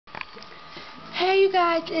you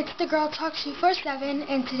guys, it's the girl Talks 247,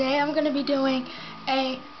 and today I'm going to be doing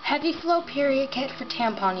a heavy flow period kit for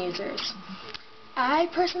tampon users. I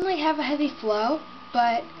personally have a heavy flow,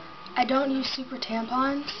 but I don't use super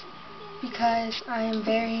tampons because I am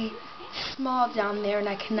very small down there and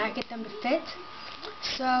I cannot get them to fit.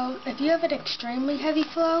 So if you have an extremely heavy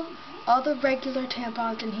flow, all the regular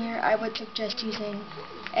tampons in here, I would suggest using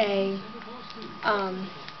a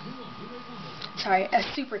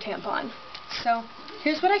super tampon. So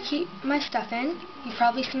here's what I keep my stuff in. You've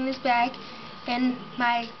probably seen this bag in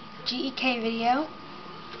my GEK video.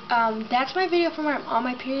 That's my video for when I'm on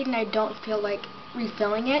my period and I don't feel like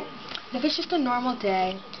refilling it. And if it's just a normal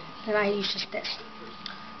day, then I use just this.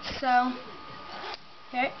 So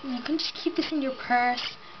here, you can just keep this in your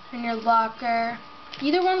purse, in your locker.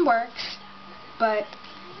 Either one works, but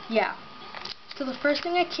yeah. So the first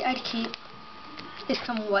thing I'd keep is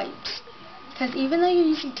some wipes. Because even though you're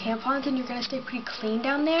using tampons and you're going to stay pretty clean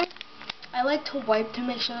down there, I like to wipe to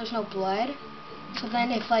make sure there's no blood. So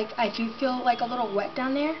then if I do feel like a little wet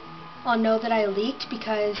down there, I'll know that I leaked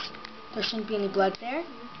because there shouldn't be any blood there.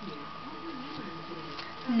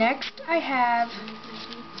 Next I have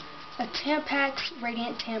a Tampax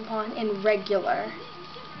Radiant Tampon in regular.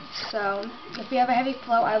 So if you have a heavy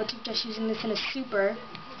flow, I would suggest using this in a super.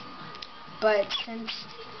 But since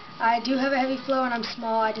I do have a heavy flow and I'm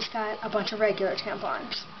small, I just got a bunch of regular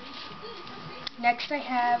tampons. Next I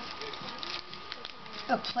have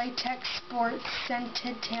a Playtex Sports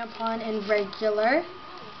Scented Tampon in regular.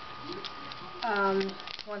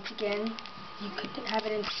 Once again, you could have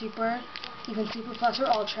it in super, even super plus or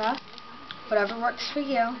ultra, whatever works for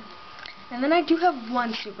you. And then I do have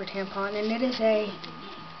one super tampon, and it is a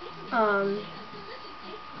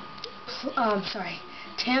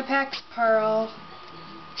Tampax Pearl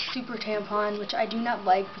Super Tampon, which I do not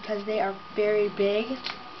like because they are very big.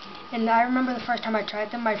 And I remember the first time I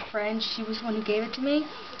tried them, my friend, she was the one who gave it to me.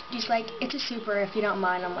 She's like, it's a super if you don't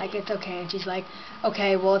mind. I'm like, it's okay. And she's like,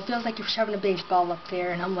 okay, well, it feels like you're shoving a baseball up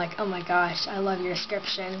there. And I'm like, oh my gosh, I love your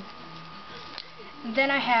description. And then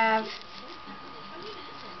I have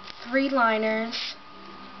 3 liners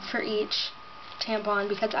for each tampon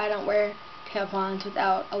because I don't wear tampons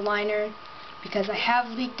without a liner, because I have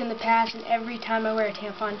leaked in the past, and every time I wear a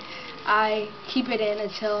tampon I keep it in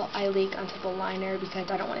until I leak onto the liner because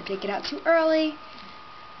I don't want to take it out too early.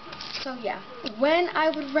 So yeah, when I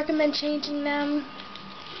would recommend changing them,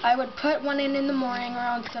 I would put one in the morning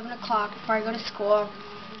around 7 o'clock before I go to school,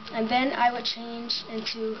 and then I would change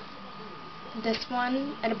into this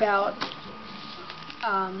one at about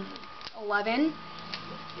 11,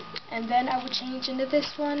 and then I would change into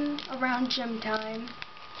this one around gym time,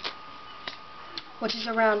 which is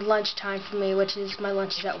around lunchtime for me, which is my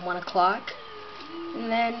lunch is at 1 o'clock.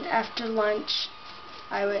 And then after lunch,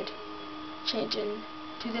 I would change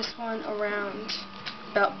into this one around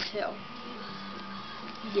about 2.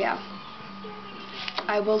 Yeah.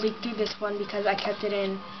 I will leak through this one because I kept it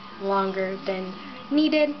in longer than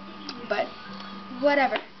needed, but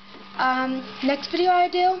whatever. Next video I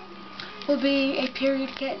do will be a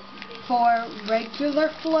period kit for regular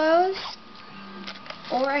flows.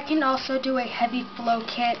 Or I can also do a heavy flow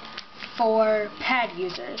kit for pad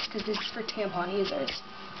users, because this is for tampon users.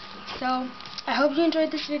 So, I hope you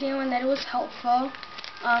enjoyed this video and that it was helpful.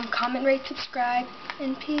 Comment, rate, subscribe,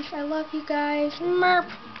 and peace. I love you guys. Merp!